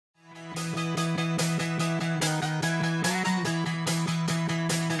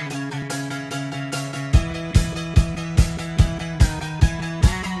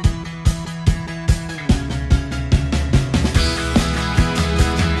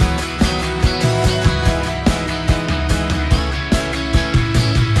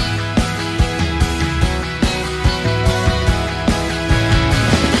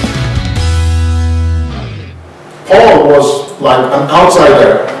like an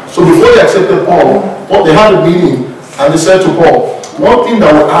outsider. So before they accepted Paul, they had a meeting and they said to Paul, one thing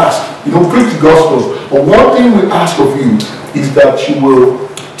that we ask, preach the gospel, but one thing we ask of you is that you will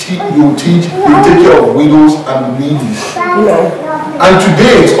take care of widows and needy. And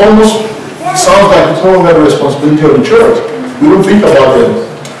today it almost sounds like it's no longer the responsibility of the church. We don't think about them.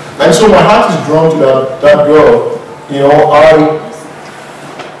 And so my heart is drawn to that girl.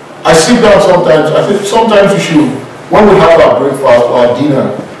 I sit down sometimes. I think sometimes we should, when we have our breakfast or our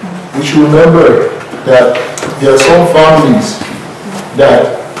dinner, we should remember that there are some families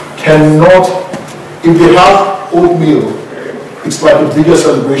that cannot, if they have oatmeal, it's like the biggest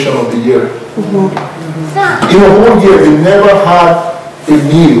celebration of the year. In a whole year, they never had a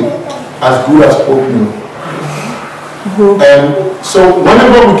meal as good as oatmeal. And so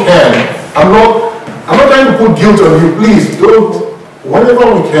whenever we can, I'm not trying to put guilt on you, please don't. Whenever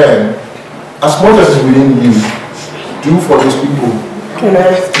we can, as much as is within you, do for these people. I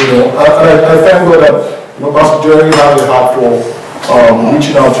thank God that Pastor Jerry has a heart for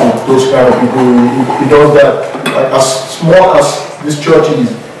reaching out to those kind of people. He does that. Like, as small as this church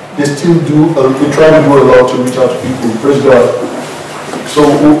is, they still do. They try to do a lot to reach out to people. Praise God. So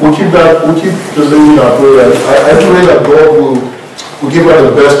we'll keep the lady in our prayers. I pray that God will give her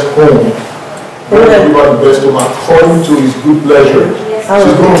the best home. God will give her the best home according to His good pleasure.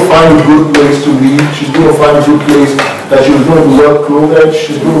 She's going to find a good place to live. She's going to find a good place that she's going to be well clothed.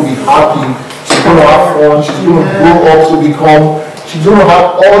 She's going to be happy. She's going to have fun. She's going to grow up to become. She's going to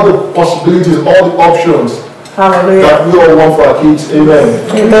have all the possibilities, all the options. Hallelujah. That we all want for our kids. Amen.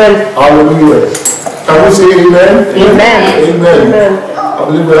 Amen. Hallelujah. Can we say amen? Amen. Amen. Amen. I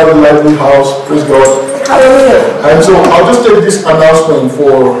believe we have a lively house. Praise God. Hallelujah. And so I'll just take this announcement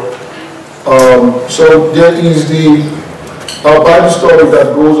for. So there is the Bible study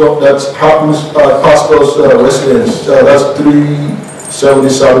that goes up, that happens at Pastor's residence. That's 370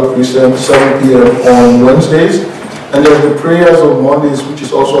 South Christian, 7 p.m. on Wednesdays. And there's the prayers on Mondays, which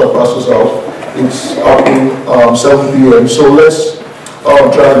is also at Pastor's house. It's happening 7 p.m. So let's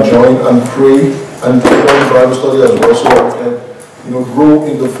try and join and pray and join the Bible study as well, so that we can grow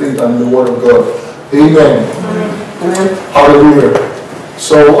in the faith and in the Word of God. Amen. Amen. Hallelujah.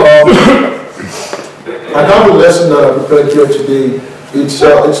 So I have a lesson that I prepared here today. It's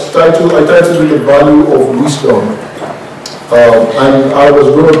titled, I titled it The Value of Wisdom. And I was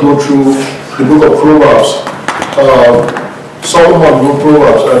going to go through the book of Proverbs. Solomon wrote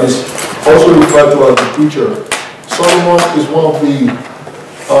Proverbs, and is also referred to as the preacher. Solomon is one of the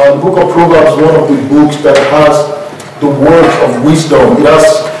book of Proverbs is one of the books that has the words of wisdom. It has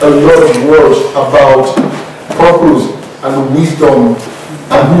a lot of words about purpose and the wisdom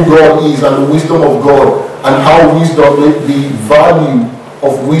and who God is and the wisdom of God and how wisdom, the value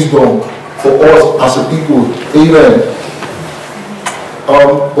of wisdom for us as a people. Amen.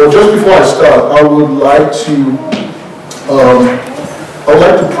 But just before I start, I would like to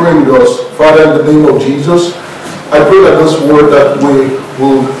pray with us. Father, in the name of Jesus, I pray that this word that we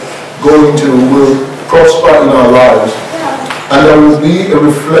will go into will prosper in our lives, and there will be a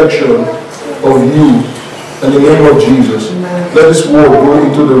reflection of you in the name of Jesus. Let this word go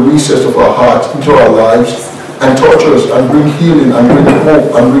into the recess of our hearts, into our lives, and touch us and bring healing and bring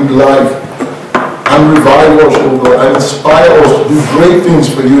hope and bring life and revive us, oh God, and inspire us to do great things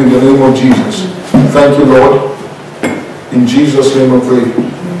for you in the name of Jesus. Thank you, Lord. In Jesus' name I pray.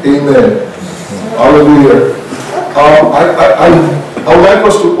 Amen. Hallelujah. I would like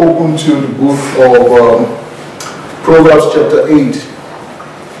us to open to the book of Proverbs chapter 8.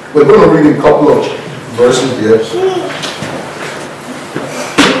 We're going to read a couple of verses here.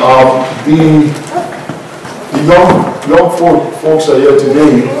 The young folks are here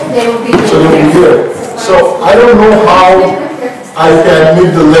today, so they will be here. So I don't know how I can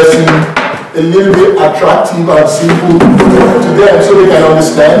make the lesson a little bit attractive and simple to them so they can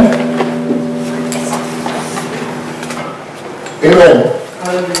understand. Amen.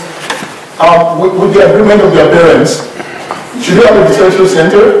 With the agreement of their parents, should we have a detention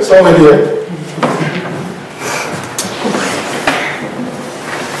center somewhere here?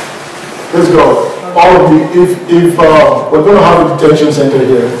 Praise God. All of you, if we're going to have a detention center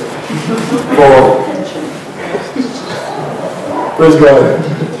here for, praise God.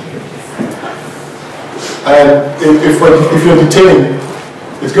 And if you're detained,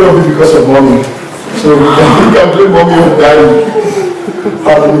 it's going to be because of money. So you can blame mommy or daddy.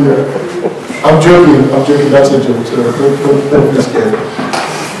 Hallelujah. I'm joking, that's a joke. So don't be scared.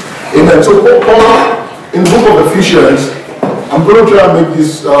 Amen. So Paul, in the book of Ephesians, I'm going to try and make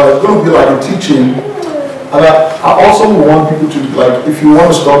this, it's going to be like a teaching. And I also want people to, like, if you want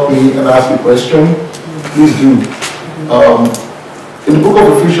to stop me and ask a question, please do. in the book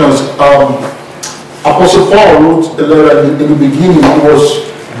of Ephesians, Apostle Paul wrote a letter in the beginning. He was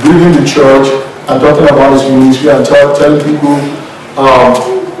greeting the church and talking about his ministry and telling people,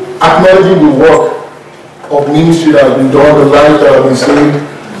 acknowledging the work of ministry that has been done, the lives that have been saved,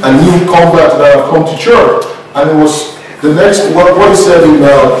 and new converts that have come to church. And it was the next, what he said in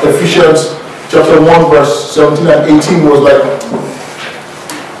Ephesians chapter 1 verse 17 and 18 was like,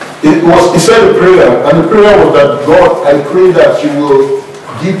 he said a prayer, and the prayer was that, God, I pray that you will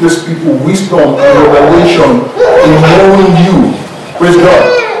give these people wisdom and revelation in knowing you. Praise God.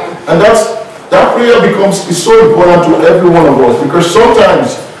 And that prayer is so important to every one of us, because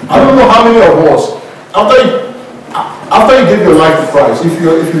sometimes, I don't know how many of us, after you give your life to Christ, if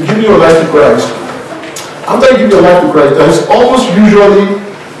you give your life to Christ, after you give your life to Christ, there is almost usually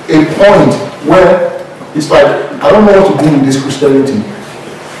a point where it's like, I don't know what to do with this Christianity.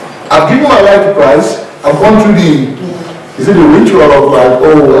 I've given my life to Christ. I've gone through the ritual of like,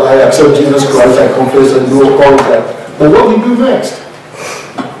 oh, I accept Jesus Christ, I confess and do all of that. But what do you do next?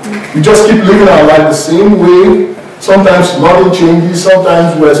 We just keep living our life the same way. Sometimes nothing changes.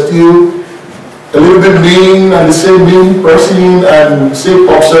 Sometimes we're still a little bit mean and the same mean person and same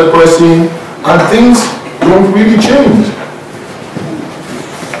upset person, and things don't really change.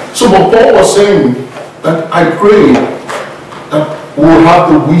 So what Paul was saying, that I pray that we will have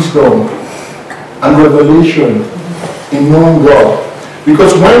the wisdom and revelation in knowing God.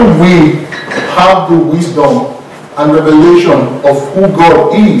 Because when we have the wisdom and revelation of who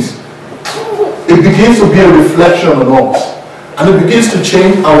God is, it begins to be a reflection on us. And it begins to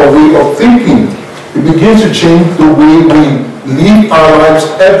change our way of thinking. It begins to change the way we live our lives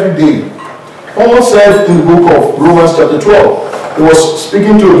every day. Paul said in the book of Romans chapter 12, he was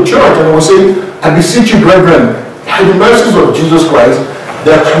speaking to the church and he was saying, I beseech you, brethren, by the mercies of Jesus Christ,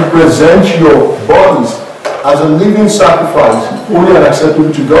 that you present your bodies as a living sacrifice, holy and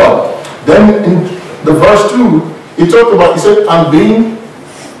acceptable to God. Then in the verse 2, he said, and being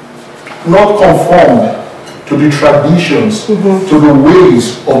not conformed to the traditions, to the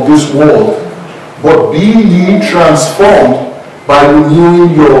ways of this world, but be ye transformed by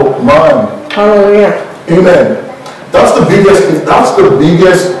renewing your mind. Hallelujah. Amen. That's the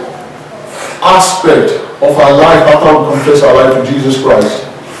biggest aspect of our life after we confess our life to Jesus Christ.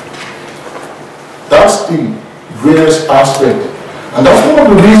 That's the greatest aspect. And that's one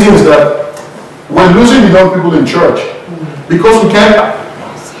of the reasons that we're losing the young people in church. Because we can't.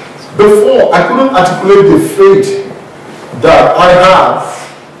 Before, I couldn't articulate the faith that I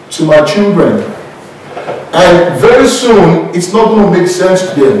have to my children. And very soon, it's not going to make sense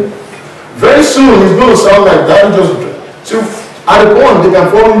to them. Very soon, it's going to sound like that. So at the point, they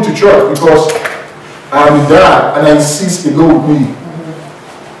can follow me to church because I am dad and I insist they go with me.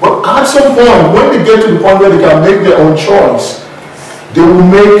 But at some point, when they get to the point where they can make their own choice, they will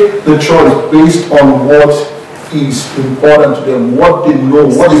make the choice based on what is important to them, what they know,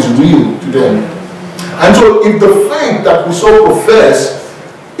 what is real to them. And so if the faith that we so profess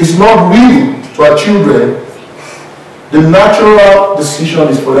is not real to our children, the natural decision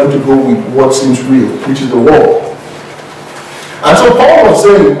is for them to go with what seems real, which is the world. And so Paul was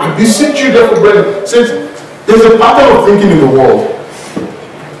saying, I beseech you therefore, brethren, since there's a pattern of thinking in the world.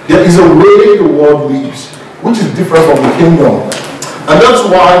 There is a way the world lives, which is different from the kingdom. And that's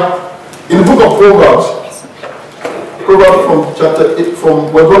why in the book of Proverbs from chapter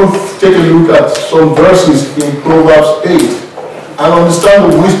 8, we're going to take a look at some verses in Proverbs 8 and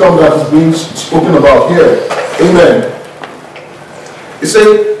understand the wisdom that is being spoken about here. Amen. It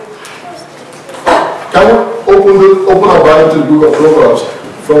says, can we open our Bible to the book of Proverbs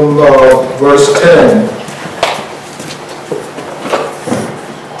from verse 10.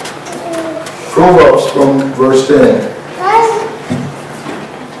 Proverbs from verse 10.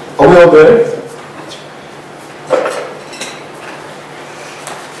 Are we all there?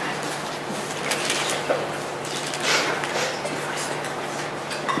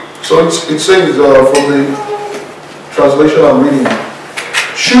 So it says from the translation I'm reading,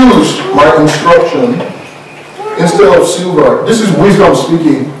 choose my instruction instead of silver. This is wisdom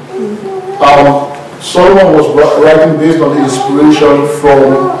speaking. Solomon was writing based on the inspiration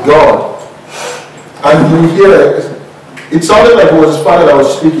from God. And you hear, it sounded like it was his father that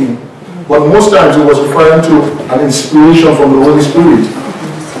was speaking, but most times it was referring to an inspiration from the Holy Spirit.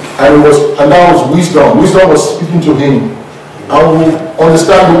 And that was wisdom. Wisdom was speaking to him. And we'll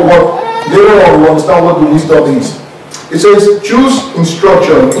understand later on we'll understand what the wisdom is. It says, choose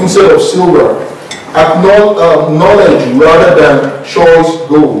instruction instead of silver, knowledge rather than choice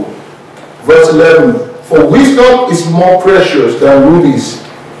gold. Verse 11, for wisdom is more precious than rubies,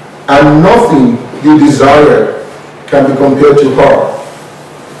 and nothing you desire can be compared to her.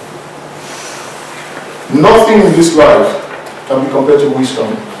 Nothing in this life can be compared to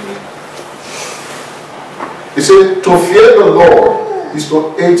wisdom. He said, to fear the Lord is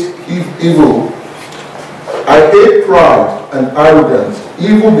to hate evil. I hate pride and arrogance,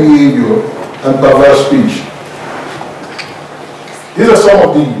 evil behavior, and perverse speech. These are some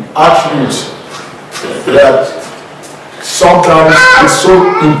of the attributes that sometimes is so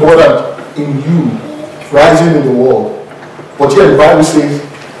important in you rising in the world. But here the Bible says,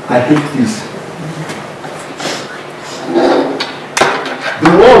 I hate this.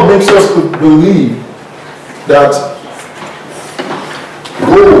 The world makes us to believe that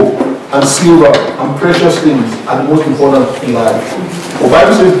gold and silver and precious things are the most important in life. The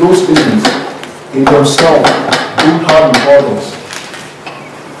Bible says those things in themselves don't have importance.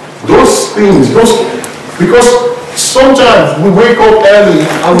 Those things, because sometimes we wake up early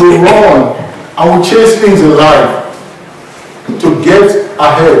and we run and we chase things in life to get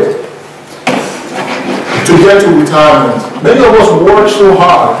ahead, to get to retirement. Many of us work so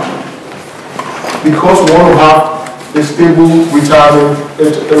hard because we want to have a stable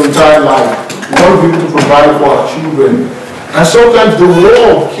retired life. We want to be able to provide for our children. And sometimes the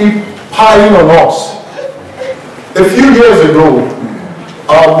world keeps piling on us. A few years ago,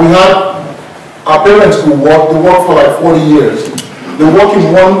 we had our parents who work, they work for like 40 years. They work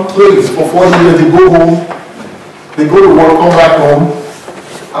in one place for 40 years, they go home, they go to work, come back home.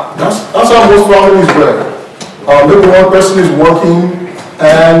 That's how most families work. Maybe one person is working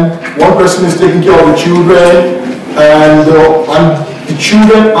and one person is taking care of the children, and the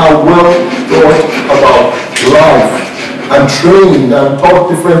children are well taught about life and trained and taught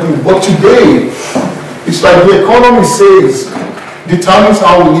different things. But today, it's like the economy says, determines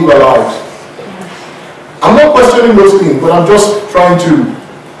how we live our lives. I'm not questioning those things, but I'm just trying to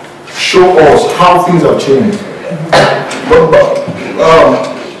show us how things have changed. But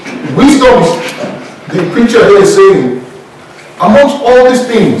wisdom is, the preacher here is saying, amongst all these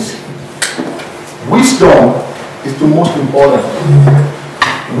things, wisdom is the most important.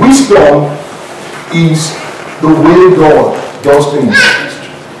 Wisdom is the way God does things.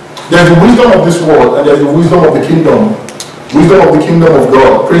 There's the wisdom of this world and there's the wisdom of the kingdom. Wisdom of the kingdom of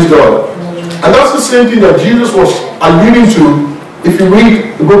God. Praise God. And that's the same thing that Jesus was alluding to if you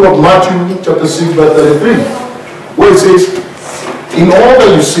read the book of Matthew chapter 6 verse 33, where it says, in all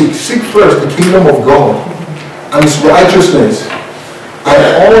that you seek first the kingdom of God and his righteousness, and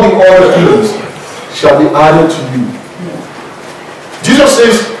all the other things shall be added to you. Jesus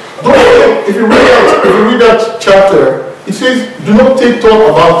says, if you read that chapter, it says, do not take thought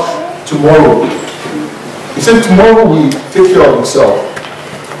about tomorrow. He said tomorrow will take care of itself.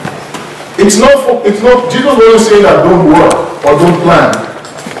 It's not, Jesus wasn't saying that don't work, or don't plan,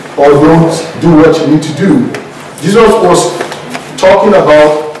 or don't do what you need to do. Jesus was talking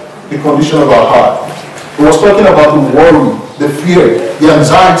about the condition of our heart. He was talking about the worry, the fear, the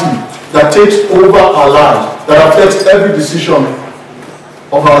anxiety that takes over our lives, that affects every decision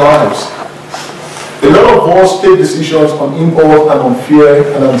of our lives. A lot of us take decisions on impulse and on fear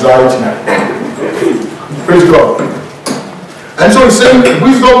and anxiety. Praise God. And so he's saying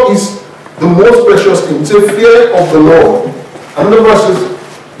wisdom is the most precious thing. It's a fear of the Lord. Another verse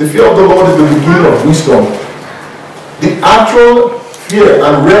says, the fear of the Lord is the beginning of wisdom. The actual fear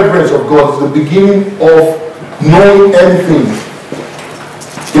and reverence of God is the beginning of knowing anything.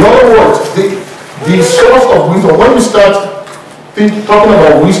 In other words, the source of wisdom, when we start talking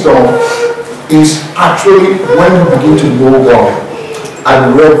about wisdom, is actually when we begin to know God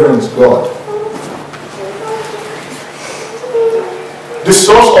and reverence God. The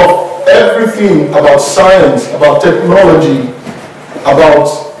source of everything about science, about technology, about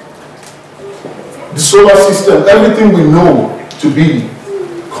the solar system, everything we know to be,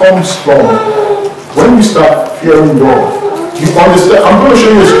 comes from when we start fearing God. You understand? I'm going to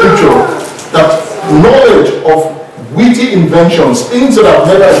show you a scripture that knowledge of witty inventions, things that have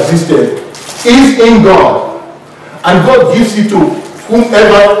never existed, is in God. And God gives it to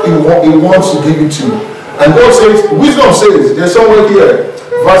whomever he wants to give it to. And God says, wisdom says, there's somewhere here,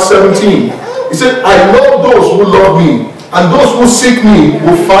 verse 17. He said, I love those who love me, and those who seek me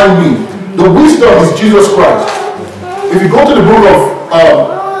will find me. The wisdom is Jesus Christ. If you go to the book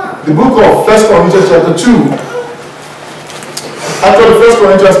of 1 Corinthians chapter 2, after the 1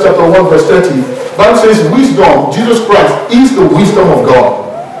 Corinthians chapter 1 verse 30, Bible says wisdom, Jesus Christ is the wisdom of God.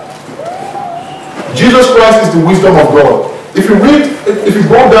 Jesus Christ is the wisdom of God. If you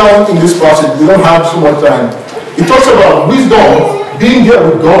go down in this passage, we don't have so much time. It talks about wisdom being there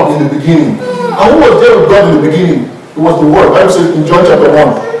with God in the beginning. And who was there with God in the beginning? It was the Word. The Bible says in John chapter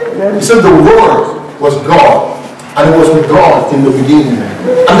 1. It said the Word was God. and it was with God in the beginning.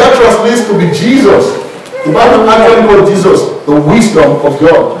 And that translates to be Jesus. The Bible actually calls Jesus the wisdom of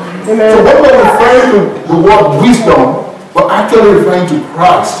God. Amen. So when we're referring to the word wisdom, we're actually referring to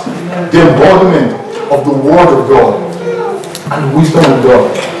Christ, the embodiment of the Word of God and the wisdom of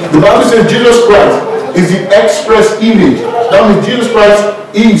God. The Bible says Jesus Christ is the express image. That means Jesus Christ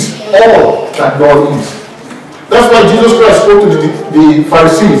is all that God is. That's why Jesus Christ spoke to the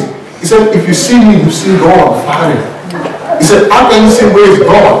Pharisees. He said, if you see me, you see God, Father. He said, how can you say where is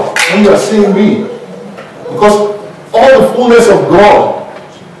God when you are seeing me? Because all the fullness of God,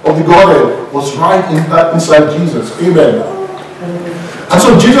 of the Godhead, was right inside Jesus. Amen. And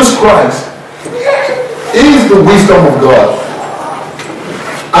so Jesus Christ is the wisdom of God.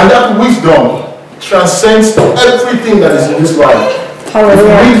 And that wisdom transcends everything that is in this life. If you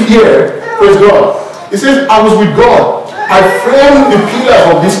read here, praise God. It says, I was with God. I framed the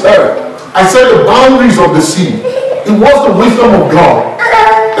pillars of this earth. I set the boundaries of the sea. It was the wisdom of God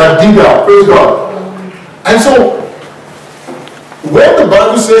that did that. Praise God. And so, when the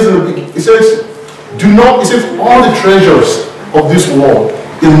Bible says in the beginning, it says, it says all the treasures of this world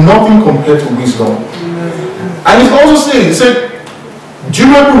is nothing compared to wisdom. And it also says, it said,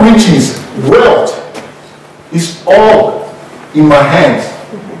 durable riches, wealth is all in my hands.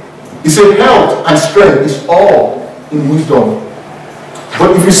 It said health and strength is all in wisdom.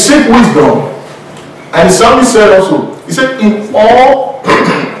 But if you seek wisdom, and the psalmist said also, he said in all,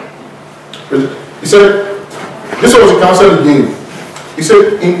 he said, this was the counsel he gave. He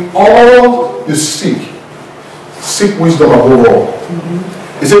said, in all you seek wisdom above all.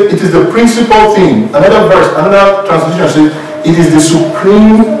 He said, it is the principal thing. Another verse, another translation says, it is the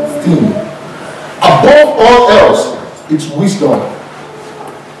supreme thing. Above all else, it's wisdom.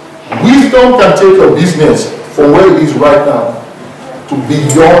 Wisdom can take your business from where it is right now to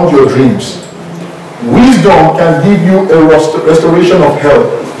beyond your dreams. Wisdom can give you a restoration of health.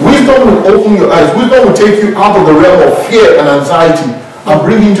 Wisdom will open your eyes. Wisdom will take you out of the realm of fear and anxiety and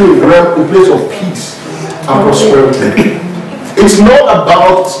bring you into a place of peace and prosperity. It's not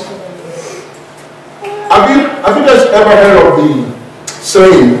about... Have you guys ever heard of the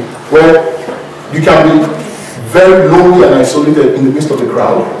saying where you can be very lonely and isolated in the midst of the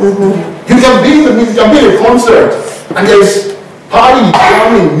crowd? You can be in the midst, you can be in a concert and there's party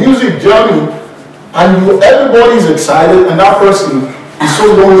jamming, music jamming, and everybody is excited, and that person is so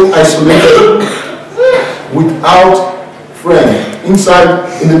lonely, isolated, without friend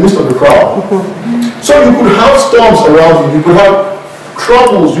inside in the midst of the crowd. So you could have storms around you, you could have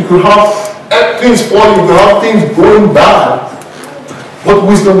troubles, you could have things falling, you could have things going bad, but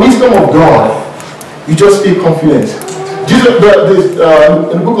with the wisdom of God, you just stay confident. Jesus,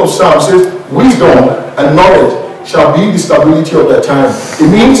 in the book of Psalms says, wisdom and knowledge shall be the stability of that time. It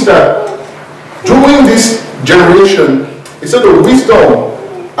means that during this generation, it said the wisdom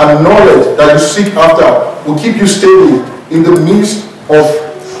and knowledge that you seek after will keep you stable in the midst of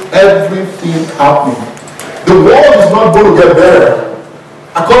everything happening. The world is not going to get better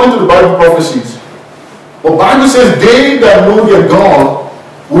according to the Bible prophecies. But the Bible says they that know their God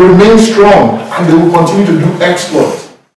will remain strong and they will continue to do exploits.